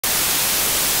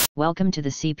Welcome to the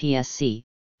CPSC,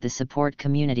 the support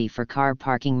community for car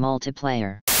parking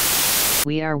multiplayer.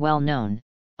 We are well known,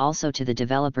 also to the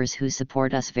developers who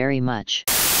support us very much.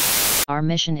 Our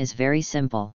mission is very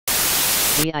simple.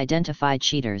 We identify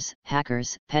cheaters,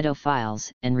 hackers,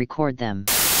 pedophiles, and record them.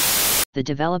 The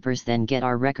developers then get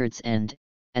our records and,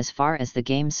 as far as the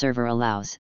game server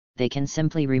allows, they can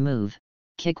simply remove,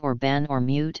 kick or ban or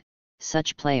mute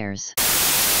such players.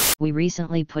 We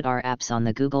recently put our apps on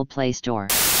the Google Play Store.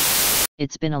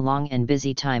 It's been a long and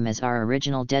busy time as our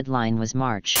original deadline was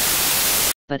March.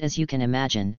 But as you can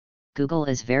imagine, Google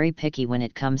is very picky when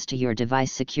it comes to your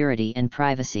device security and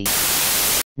privacy.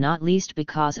 Not least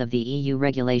because of the EU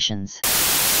regulations.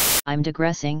 I'm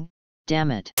digressing,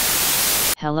 damn it.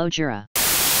 Hello Jura.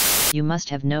 You must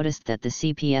have noticed that the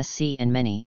CPSC and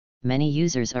many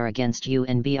users are against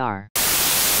UNBR.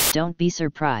 Don't be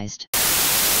surprised.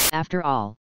 After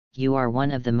all, you are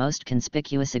one of the most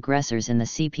conspicuous aggressors in the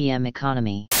CPM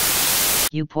economy.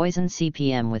 You poison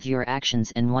CPM with your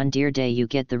actions and one dear day you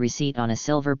get the receipt on a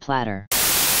silver platter.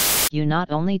 You not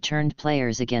only turned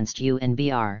players against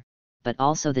UNBR, but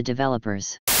also the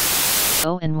developers.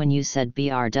 Oh, and when you said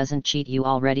BR doesn't cheat you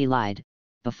already lied,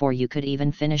 before you could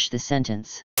even finish the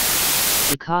sentence.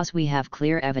 Because we have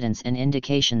clear evidence and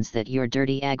indications that your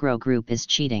dirty aggro group is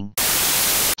cheating.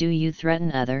 Do you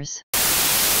threaten others?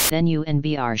 Then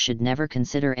UNBR should never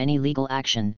consider any legal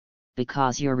action,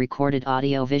 because your recorded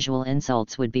audio-visual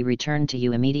insults would be returned to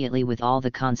you immediately with all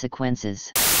the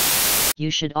consequences.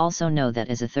 You should also know that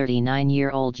as a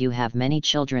 39-year-old you have many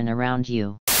children around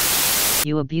you.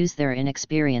 You abuse their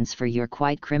inexperience for your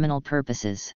quite criminal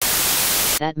purposes.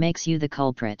 That makes you the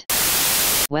culprit.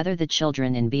 Whether the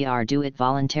children in BR do it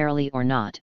voluntarily or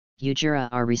not, you Jura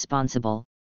are responsible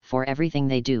for everything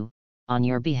they do on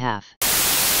your behalf.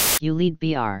 You lead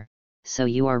BR, so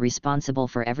you are responsible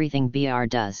for everything BR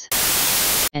does.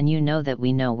 And you know that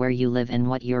we know where you live and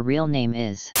what your real name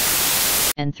is.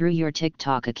 And through your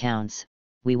TikTok accounts,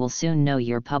 we will soon know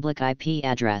your public IP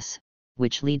address,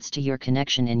 which leads to your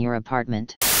connection in your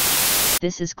apartment.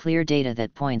 This is clear data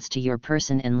that points to your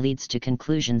person and leads to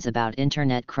conclusions about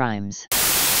internet crimes.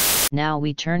 Now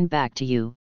we turn back to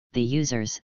you, the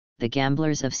users, the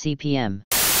gamblers of CPM.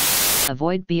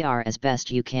 Avoid BR as best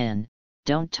you can.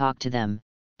 Don't talk to them,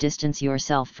 distance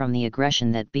yourself from the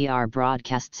aggression that BR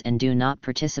broadcasts and do not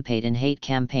participate in hate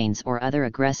campaigns or other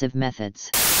aggressive methods.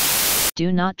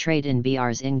 Do not trade in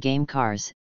BR's in-game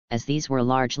cars, as these were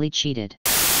largely cheated.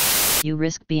 You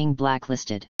risk being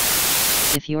blacklisted.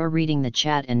 If you're reading the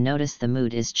chat and notice the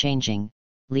mood is changing,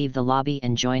 leave the lobby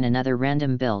and join another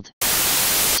random build.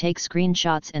 Take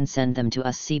screenshots and send them to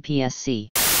us CPSC.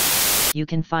 You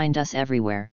can find us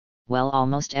everywhere, well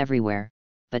almost everywhere,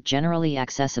 but generally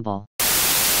accessible.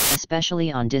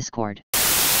 Especially on Discord.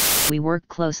 We work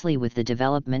closely with the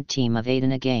development team of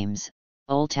Games,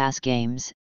 Task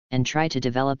Games, and try to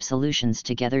develop solutions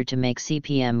together to make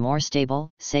CPM more stable,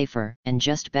 safer, and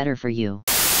just better for you.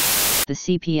 The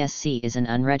CPSC is an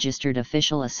unregistered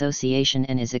official association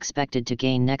and is expected to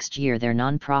gain next year their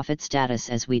non-profit status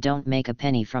as we don't make a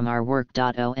penny from our work.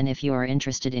 And if you are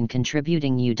interested in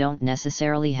contributing, you don't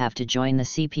necessarily have to join the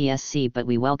CPSC, but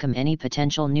we welcome any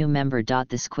potential new member.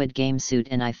 The Squid Game suit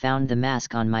and I found the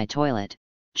mask on my toilet,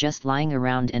 just lying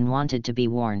around and wanted to be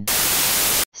worn.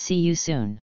 See you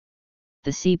soon.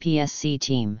 The CPSC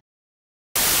team.